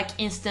 but just like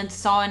instant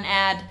saw an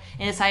ad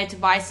and decided to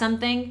buy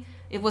something,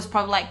 it was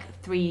probably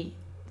like 3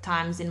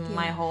 times in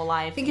my whole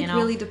life. I think it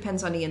really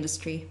depends on the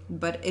industry.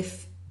 But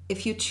if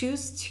you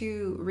choose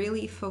to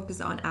really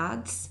focus on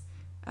ads,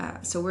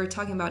 so we're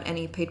talking about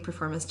any paid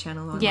performance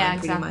channel online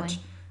pretty much.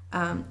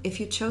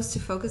 If you chose to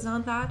focus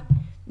on that,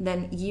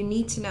 then you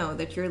need to know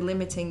that you're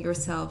limiting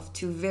yourself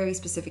to very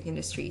specific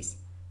industries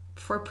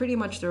for pretty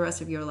much the rest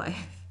of your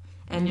life.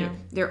 And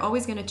they're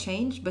always going to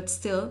change, but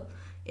still,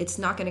 it's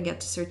not going to get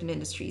to certain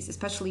industries,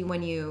 especially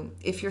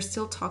if you're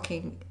still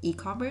talking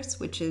e-commerce,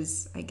 which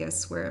is, I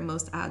guess, where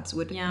most ads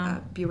would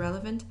be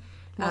relevant.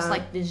 Most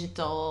like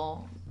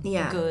digital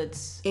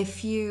goods.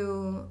 If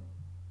you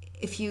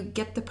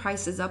get the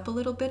prices up a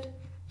little bit,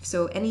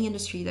 so any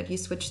industry that you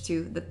switch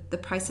to, the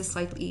price is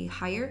slightly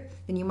higher,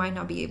 then you might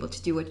not be able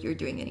to do what you're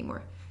doing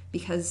anymore,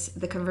 because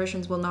the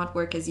conversions will not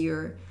work as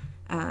you're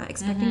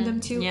expecting them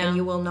to, and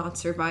you will not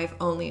survive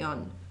only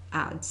on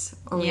ads,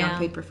 only on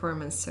paid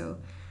performance. So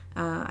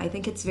I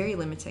think it's very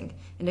limiting.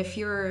 And if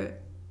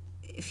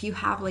you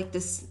have like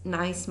this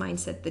nice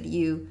mindset that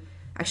you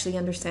actually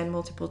understand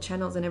multiple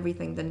channels and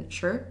everything, then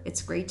sure,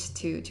 it's great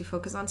to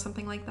focus on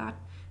something like that.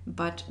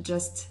 But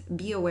just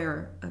be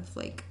aware of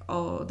like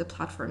all the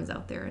platforms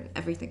out there and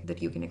everything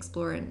that you can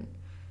explore and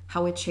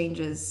how it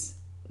changes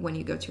when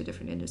you go to a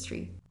different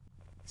industry.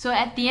 So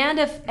at the end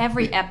of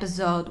every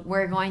episode,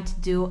 we're going to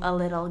do a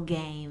little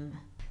game.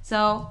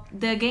 So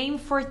the game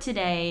for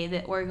today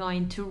that we're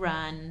going to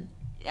run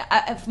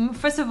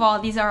First of all,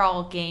 these are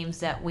all games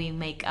that we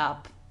make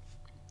up,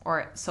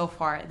 or so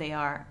far they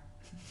are.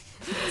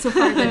 So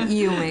far that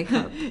you make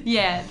up.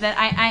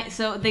 Yeah,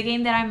 so the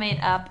game that I made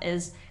up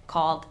is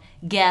called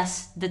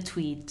Guess the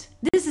Tweet.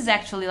 This is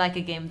actually like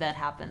a game that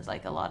happens,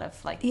 like a lot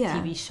of like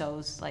TV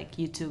shows, like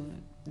YouTube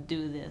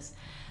do this.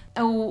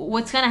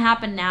 What's gonna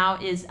happen now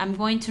is I'm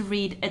going to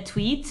read a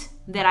tweet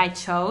that I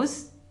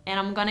chose, and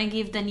I'm gonna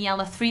give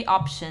Daniela 3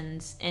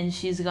 options, and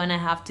she's gonna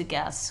have to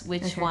guess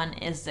which one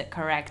is the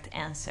correct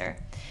answer.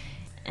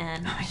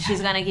 And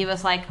she's gonna give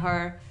us like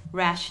her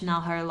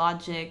rationale, her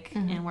logic,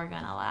 and we're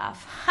gonna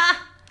laugh.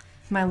 Ha!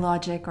 My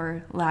logic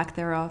or lack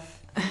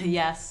thereof.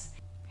 Yes.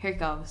 Here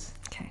goes.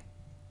 Okay.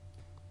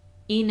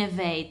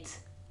 Innovate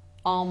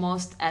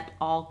almost at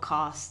all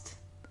cost.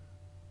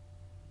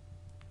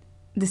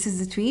 This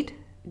is the tweet?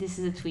 This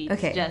is a tweet.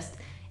 Okay. Just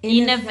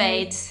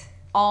innovate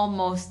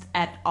almost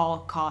at all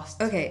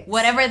cost. Okay.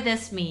 Whatever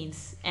this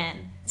means. And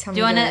tell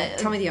me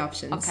the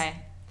options. Okay.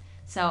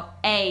 So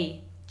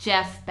A,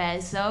 Jeff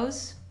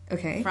Bezos.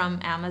 Okay. From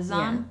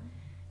Amazon. Yeah.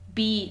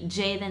 B,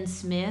 Jaden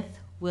Smith,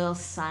 Will's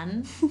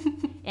son.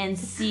 And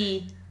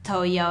C,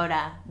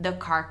 Toyota, the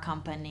car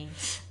company.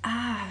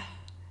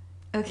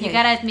 Okay. You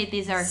gotta admit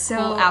these are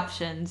cool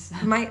options.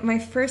 My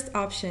first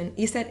option,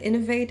 you said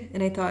innovate,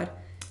 and I thought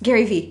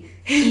Gary V.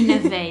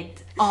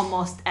 Innovate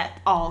almost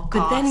at all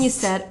costs. But then you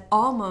said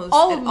almost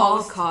at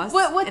all costs.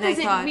 What does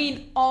it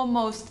mean,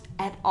 almost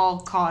at all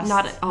costs?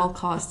 Not at all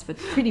costs, but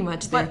pretty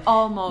much there. But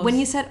almost. When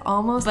you said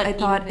almost, I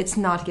thought it's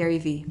not Gary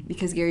V,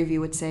 because Gary V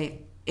would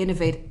say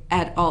innovate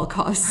at all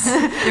costs.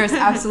 There's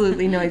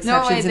absolutely no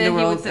exceptions in the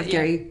world of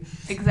Gary.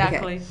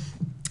 Exactly. Okay.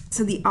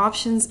 So the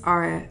options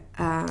are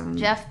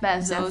Jeff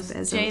Bezos,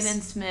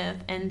 Jaden Smith,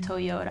 and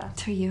Toyota.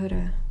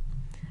 Toyota.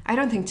 I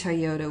don't think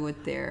Toyota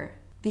would dare,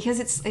 because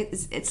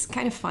it's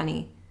kind of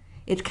funny.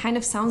 It kind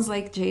of sounds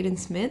like Jaden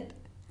Smith.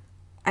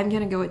 I'm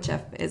gonna go with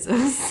Jeff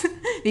Bezos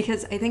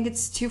because I think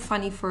it's too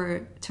funny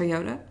for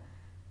Toyota,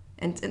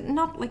 and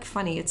not like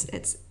funny.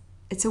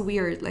 It's a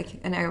weird, like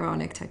an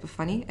ironic type of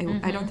funny.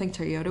 I don't think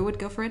Toyota would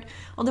go for it.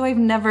 Although I've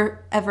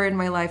never ever in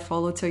my life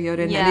followed Toyota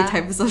in any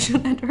type of social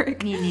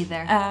network. Me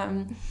neither.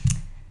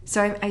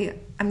 So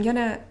I'm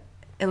gonna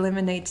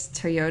eliminate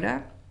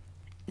Toyota,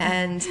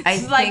 and I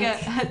think like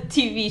a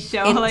TV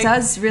show. It like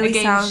does really a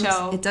game sound.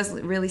 show. It does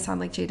really sound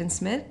like Jaden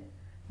Smith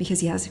because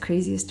he has the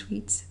craziest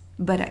tweets.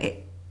 But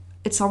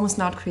it's almost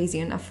not crazy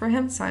enough for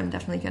him, so I'm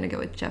definitely gonna go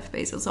with Jeff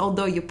Bezos.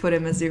 Although you put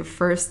him as your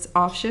first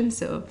option,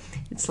 so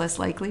it's less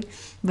likely.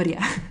 But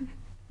yeah,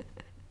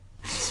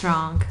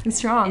 strong. It's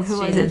strong. It's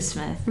Jaden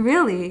Smith.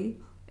 Really?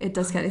 It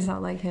does kind of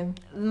sound like him.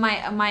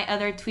 My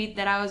other tweet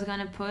that I was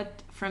gonna put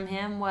from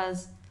him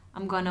was,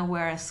 "I'm gonna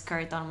wear a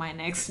skirt on my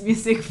next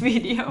music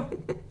video."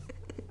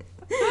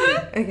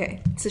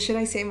 Okay, so should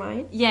I say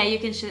mine? Yeah, you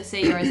can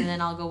say yours, and then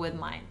I'll go with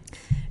mine.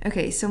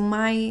 Okay, so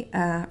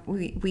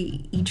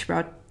we each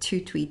brought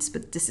 2 tweets,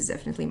 but this is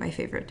definitely my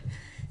favorite.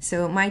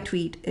 So my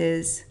tweet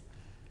is,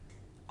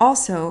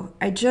 also,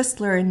 I just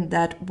learned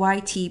that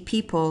YT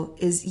people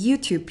is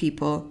YouTube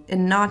people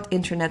and not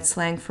internet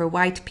slang for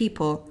white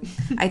people.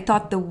 I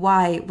thought the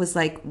Y was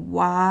like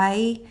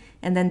Y,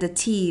 and then the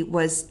T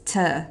was T.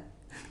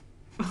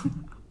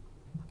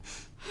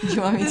 Do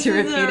you want me to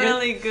repeat it? This is a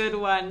really good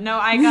one. No,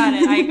 I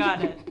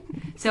got it.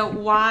 So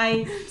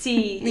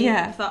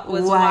YT thought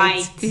was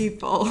white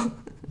people.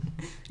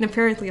 And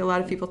apparently a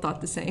lot of people thought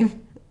the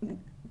same.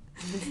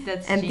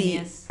 That's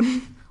genius.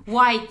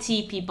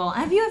 YT people.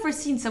 Have you ever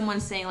seen someone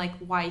saying like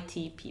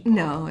YT people?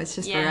 No, it's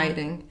just for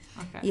writing.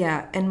 Okay.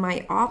 Yeah, and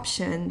my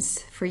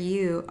options for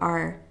you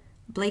are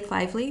Blake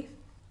Lively,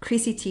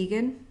 Chrissy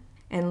Teigen,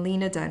 and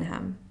Lena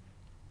Dunham.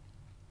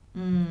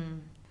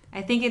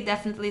 I think it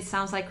definitely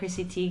sounds like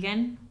Chrissy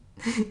Teigen.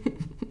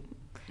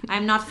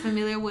 I'm not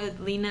familiar with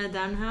Lena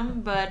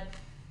Dunham, but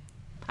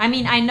I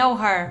mean, I know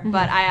her,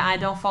 but I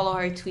don't follow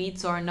her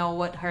tweets or know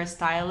what her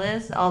style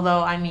is.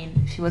 Although, I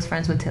mean, she was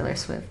friends with Taylor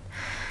Swift.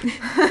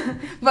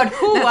 But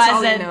who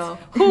wasn't?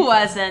 Who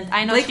wasn't?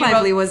 I know Blake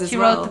Lively was as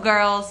well. She wrote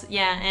Girls,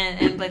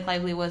 and Blake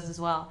Lively was as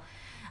well.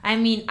 I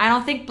mean, I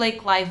don't think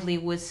Blake Lively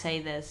would say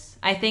this.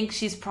 I think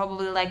she's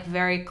probably like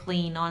very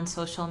clean on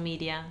social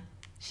media.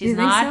 She's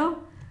not. Think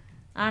so?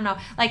 I don't know.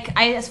 Like,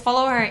 I just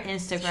follow her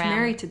Instagram. She's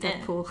married to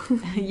Deadpool.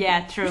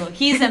 Yeah, true.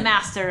 He's a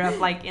master of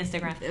like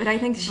Instagram. But I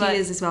think she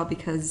is as well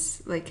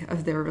because like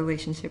of their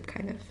relationship,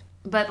 kind of.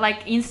 But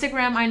like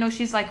Instagram, I know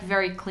she's like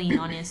very clean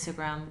on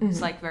Instagram.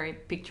 It's like very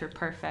picture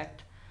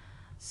perfect.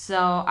 So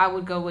I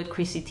would go with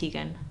Chrissy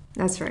Teigen.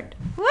 That's right.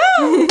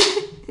 Woo!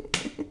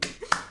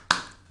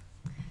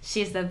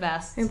 She's the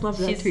best. I love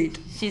that tweet.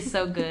 She's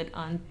so good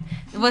on.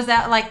 Was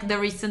that like the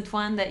recent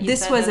one that you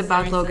This said? was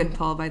about Logan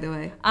Paul, by the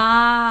way.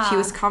 She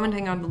was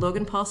commenting on the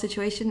Logan Paul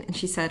situation, and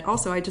she said,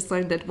 also, I just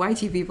learned that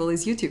YT people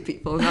is YouTube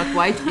people, not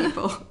white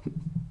people.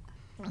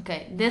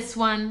 Okay, this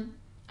one,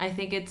 I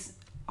think it's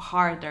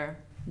harder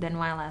than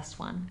my last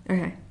one.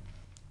 Okay.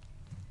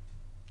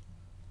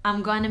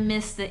 I'm gonna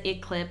miss the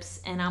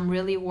eclipse, and I'm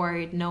really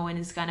worried no one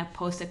is gonna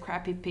post a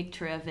crappy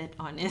picture of it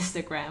on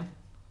Instagram.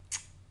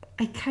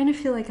 I kind of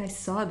feel like I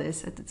saw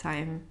this at the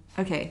time.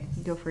 Okay,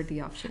 go for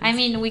the options. I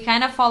mean, we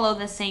kind of follow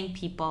the same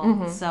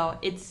people, so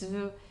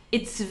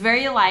it's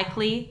very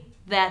likely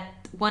that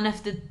one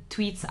of the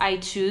tweets I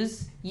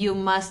choose, you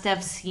must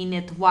have seen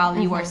it while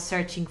you are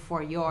searching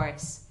for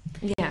yours.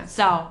 Yeah.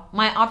 So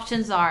my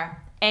options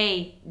are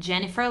A,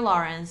 Jennifer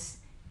Lawrence,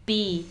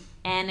 B,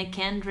 Anna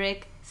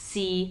Kendrick,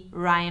 C,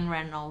 Ryan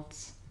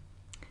Reynolds.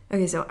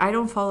 Okay, so I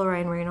don't follow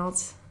Ryan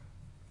Reynolds.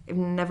 I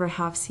never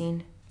have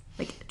seen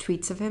like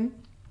tweets of him.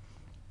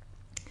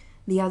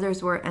 The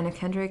others were Anna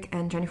Kendrick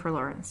and Jennifer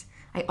Lawrence.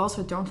 I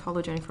also don't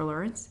follow Jennifer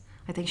Lawrence.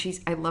 I think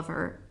I love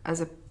her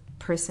as a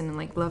person and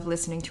like love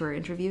listening to her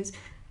interviews.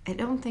 I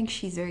don't think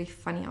she's very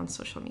funny on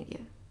social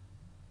media.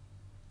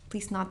 At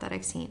least not that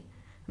I've seen.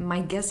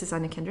 My guess is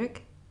Anna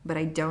Kendrick, but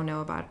I don't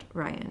know about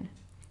Ryan.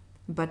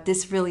 But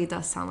this really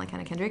does sound like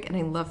Anna Kendrick, and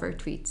I love her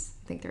tweets.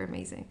 I think they're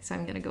amazing. So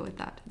I'm going to go with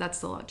that. That's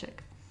the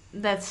logic.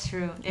 That's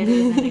true. It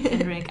is Anna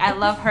Kendrick. I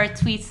love her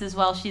tweets as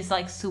well. She's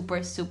like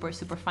super, super,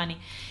 super funny.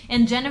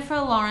 And Jennifer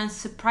Lawrence,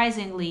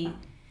 surprisingly,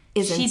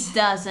 she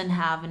doesn't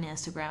have an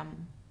Instagram.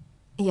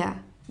 Yeah.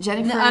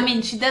 Jennifer... I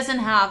mean, she doesn't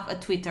have a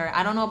Twitter.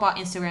 I don't know about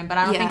Instagram, but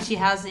I don't think she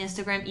has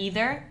Instagram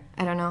either.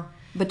 I don't know.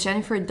 But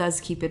Jennifer does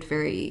keep it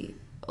very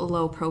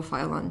low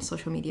profile on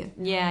social media.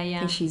 Yeah. I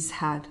think she's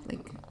had,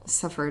 like,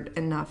 suffered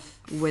enough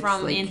with...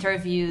 From like,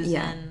 interviews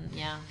and,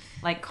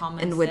 like,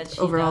 comments and with that she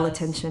overall does.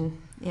 attention.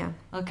 Yeah.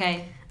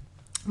 Okay.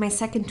 My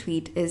second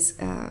tweet is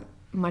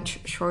much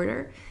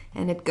shorter,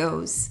 and it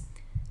goes,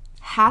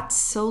 hats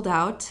sold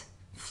out,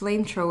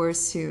 flamethrowers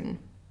soon.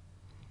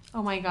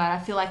 Oh my god, I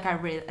feel like I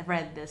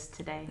read this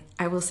today.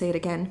 I will say it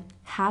again.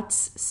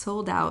 Hats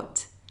sold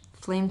out,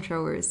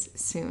 flamethrowers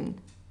soon.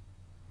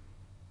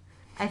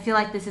 I feel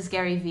like this is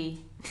Gary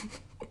Vee.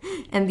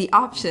 And the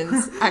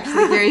options,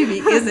 actually Gary Vee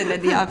isn't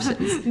in the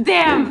options.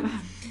 Damn!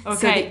 Okay.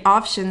 So the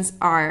options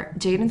are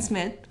Jaden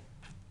Smith,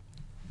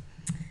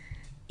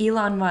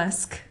 Elon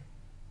Musk,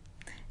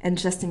 and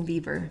Justin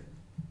Bieber.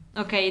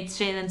 Okay, it's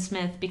Jaden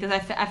Smith because I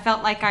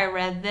felt like I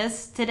read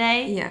this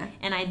today. Yeah.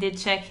 And I did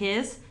check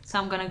his, so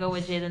I'm gonna go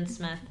with Jaden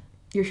Smith.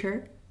 You're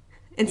sure?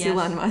 It's Yes.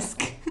 Elon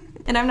Musk.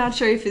 And I'm not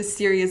sure if he's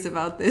serious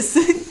about this.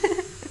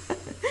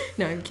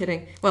 No, I'm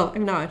kidding. Well,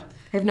 I'm not.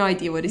 I have no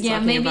idea what he's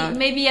talking about.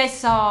 Maybe I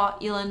saw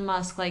Elon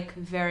Musk like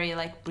very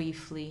like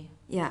briefly.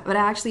 Yeah, but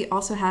I actually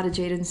also had a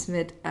Jaden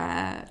Smith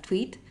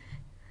tweet.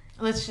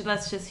 Let's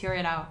just hear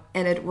it out.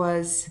 And it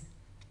was...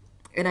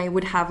 And I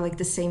would have like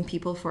the same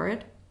people for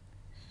it,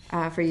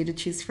 for you to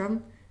choose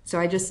from. So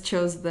I just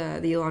chose the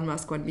Elon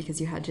Musk one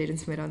because you had Jaden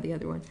Smith on the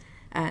other one.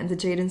 And the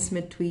Jaden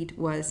Smith tweet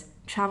was,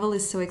 travel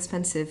is so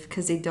expensive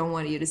because they don't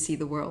want you to see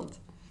the world.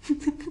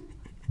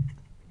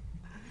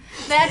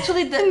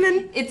 Actually,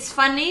 it's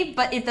funny,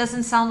 but it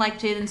doesn't sound like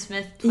Jaden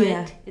Smith tweet.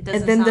 Yeah. It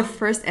doesn't And then the sound...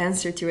 first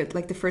answer to it,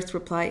 like the first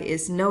reply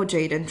is, no,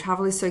 Jaden,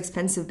 travel is so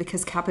expensive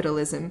because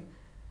capitalism.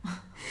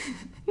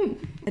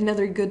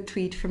 Another good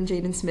tweet from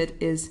Jaden Smith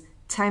is,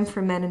 time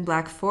for Men in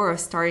Black 4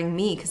 starring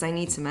me because I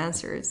need some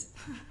answers.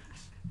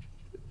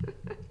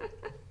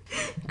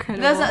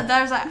 Incredible.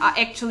 Those are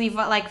actually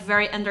like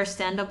very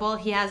understandable.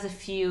 He has a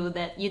few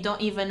that you don't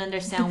even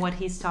understand what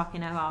he's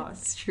talking about.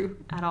 That's true.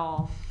 At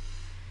all.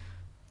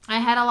 I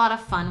had a lot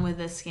of fun with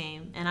this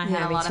game, and I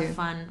had a lot too. of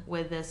fun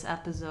with this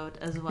episode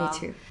as well. Me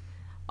too.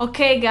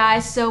 Okay,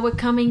 guys, so we're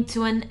coming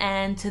to an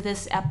end to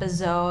this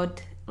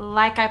episode.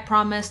 Like I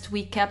promised,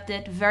 we kept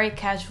it very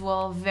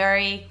casual,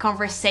 very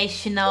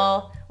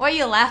conversational. Why are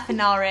you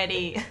laughing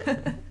already?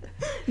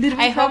 Did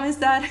we promise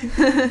that?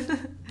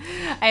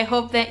 I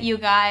hope that you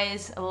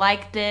guys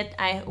liked it.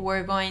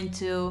 We're going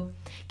to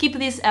keep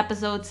these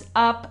episodes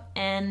up,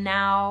 and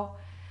now,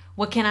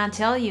 what can I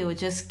tell you?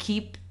 Just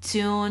keep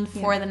tuned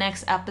for the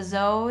next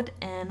episode,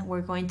 and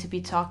we're going to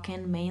be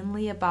talking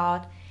mainly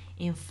about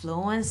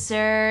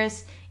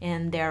influencers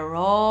and their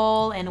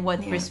role and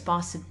what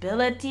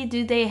responsibility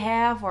do they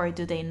have or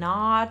do they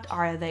not.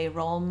 Are they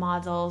role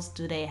models?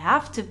 Do they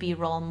have to be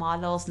role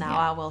models? Now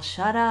I will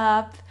shut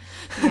up.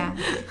 Yeah,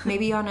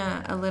 maybe on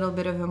a little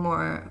bit of a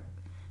more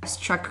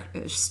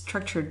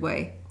structured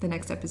way the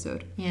next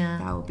episode. Yeah,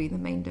 that will be the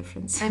main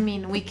difference. I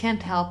mean, we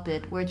can't help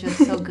it, we're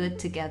just so good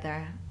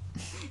together.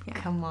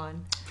 Come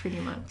on. Pretty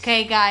much.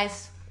 Okay,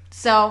 guys,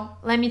 so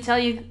let me tell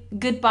you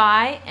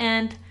goodbye,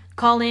 and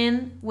call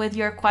in with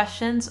your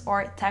questions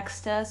or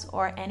text us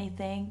or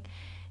anything,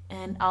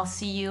 and I'll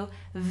see you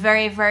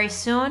very, very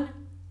soon.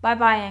 Bye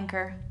bye,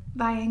 Anchor.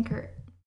 Bye, Anchor.